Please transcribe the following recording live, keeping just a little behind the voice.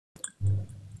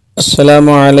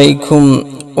അസ്സലാമു അലൈക്കും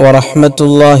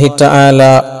വറഹ്മത്തുള്ളാഹി തആല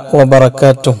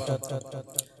വബറകാതുഹു.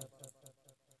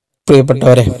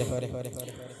 പ്രിയപ്പെട്ടവരെ,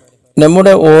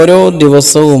 നമ്മുടെ ഓരോ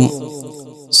ദിവസവും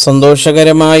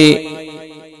സന്തോഷകരമായി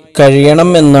കഴിയണം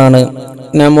എന്നാണ്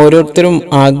നാം ഓരോരുത്തരും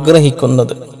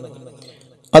ആഗ്രഹിക്കുന്നത്.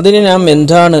 അതിന് നാം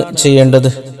എന്താണ് ചെയ്യേണ്ടത്?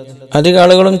 അധിക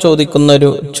ആളുകളും ചോദിക്കുന്ന ഒരു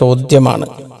ചോദ്യമാണ്.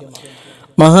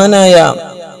 മഹാനായ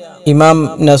ഇമാം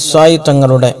നസായി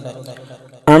തങ്ങളുടെ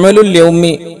അമലുൽ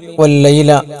യൗമി വൽ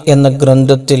ലൈല എന്ന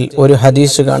ഗ്രന്ഥത്തിൽ ഒരു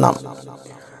ഹദീസ് കാണാം.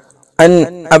 അൻ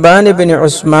അബാൻ ഇബ്നു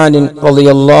ഉസ്മാൻ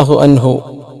റളിയല്ലാഹു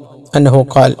അൻഹു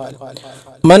ഖാൽ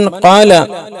മൻ ഖാല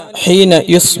ഹീന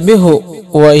യുസ്ബിഹു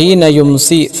വഹീന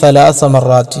യുംസി സലാസ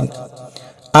മറാത്തിൻ.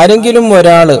 ആരെങ്കിലും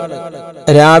ഒരാൾ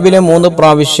രാവിലെ 3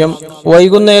 പ്രാവശ്യം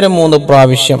വൈകുന്നേരം 3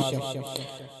 പ്രാവശ്യം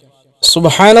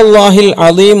സുബ്ഹാനല്ലാഹിൽ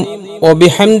അദീം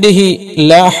വബിഹംദിഹി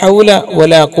ലാ ഹൗല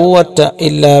വലാ ഖുവത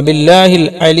ഇല്ലാ ബില്ലാഹിൽ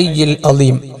അലിയിൽ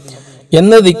അദീം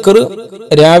എന്ന ദിക്ർ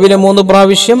രാവിലെ 3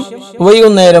 പ്രാവശ്യം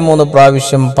വൈകുന്നേരം 3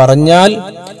 പ്രാവശ്യം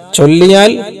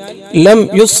ചൊല്ലിയാൽ ലം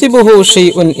യുസിബുഹു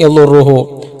ഷൈഉൻ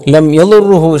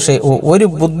യളുറുഹു ഷൈഉ, ഒരു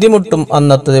ബുദ്ധിമുട്ടും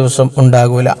അന്നത്തെ ദിവസം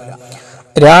ഉണ്ടാകൂല.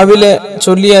 രാവിലെ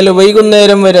ചൊല്ലിയാൽ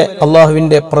വൈകുന്നേരം വരെ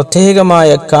അള്ളാഹുവിന്റെ പ്രത്യേകമായ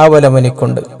കാവൽ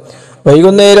അവനിക്കുണ്ട്.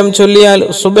 വൈകുന്നേരം ചൊല്ലിയാൽ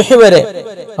സുബഹി വരെ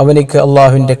അവനിക്ക്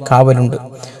അള്ളാഹുവിന്റെ കാവലുണ്ട്.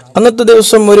 അന്നത്തെ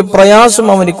ദിവസം ഒരു പ്രയാസം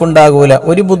അവനിക്കുണ്ടാകൂല,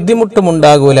 ഒരു ബുദ്ധിമുട്ടും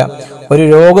ഉണ്ടാകൂല, ഒരു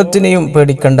രോഗത്തിനെയും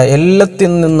പേടിക്കണ്ട.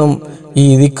 എല്ലാത്തിൽ നിന്നും ഈ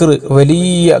ദിക്ർ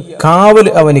വലിയ കാവൽ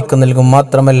അവനിക്ക് നൽകും.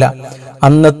 മാത്രമല്ല,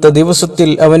 അന്നത്തെ ദിവസത്തിൽ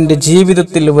അവന്റെ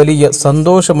ജീവിതത്തിൽ വലിയ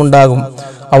സന്തോഷമുണ്ടാകും.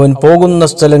 അവൻ പോകുന്ന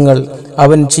സ്ഥലങ്ങൾ,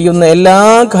 അവൻ ചെയ്യുന്ന എല്ലാ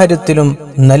കാര്യത്തിലും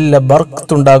നല്ല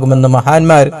ബർക്കത്തുണ്ടാകുമെന്ന്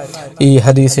മഹാന്മാർ ഈ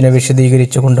ഹദീസിനെ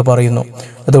വിശദീകരിച്ചു കൊണ്ട് പറയുന്നു.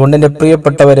 അതുകൊണ്ട് എൻ്റെ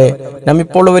പ്രിയപ്പെട്ടവരെ, നാം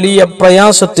ഇപ്പോൾ വലിയ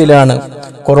പ്രയാസത്തിലാണ്.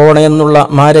 കൊറോണ എന്നുള്ള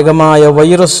മാരകമായ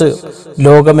വൈറസ്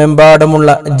ലോകമെമ്പാടുമുള്ള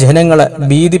ജനങ്ങളെ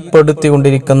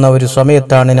ഭീതിപ്പെടുത്തിക്കൊണ്ടിരിക്കുന്ന ഒരു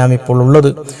സമയത്താണ് നാം ഇപ്പോൾ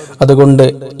ഉള്ളത്. അതുകൊണ്ട്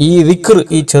ഈ ദിക്ർ,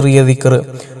 ഈ ചെറിയ ദിക്ർ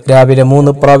രാവിലെ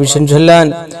 3 പ്രാവശ്യം ചൊല്ലാൻ,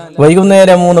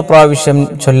 വൈകുന്നേരം 3 പ്രാവശ്യം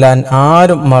ചൊല്ലാൻ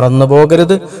ആരും മറന്നു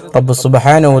പോകരുത്. റബ്ബ്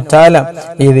സുബ്ഹാനഹു വ തആല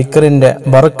ഈ ദിക്റിന്റെ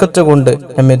ബർക്കത്ത് കൊണ്ട്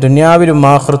നമ്മെ ദുനിയാവിലും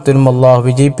ആഖിറത്തിലും അല്ലാഹു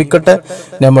വിജയിപ്പിക്കട്ടെ.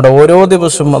 നമ്മുടെ ഓരോ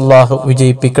ദിവസവും അല്ലാഹു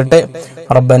വിജയിപ്പിക്കട്ടെ.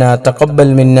 റബ്ബനാ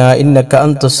തഖബ്ബൽ മിന്നാ ഇന്നക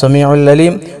അൻതസ് സമീഉൽ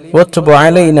അലീം വതുബ്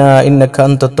അലൈനാ ഇന്നക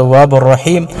അൻതത് തവ്വാബുർ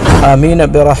റഹീം. ആമീൻ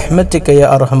ബിറഹ്മതിക യാ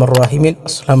അർഹമർ റഹീമീൻ.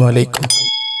 അസ്സലാമു അലൈക്കും.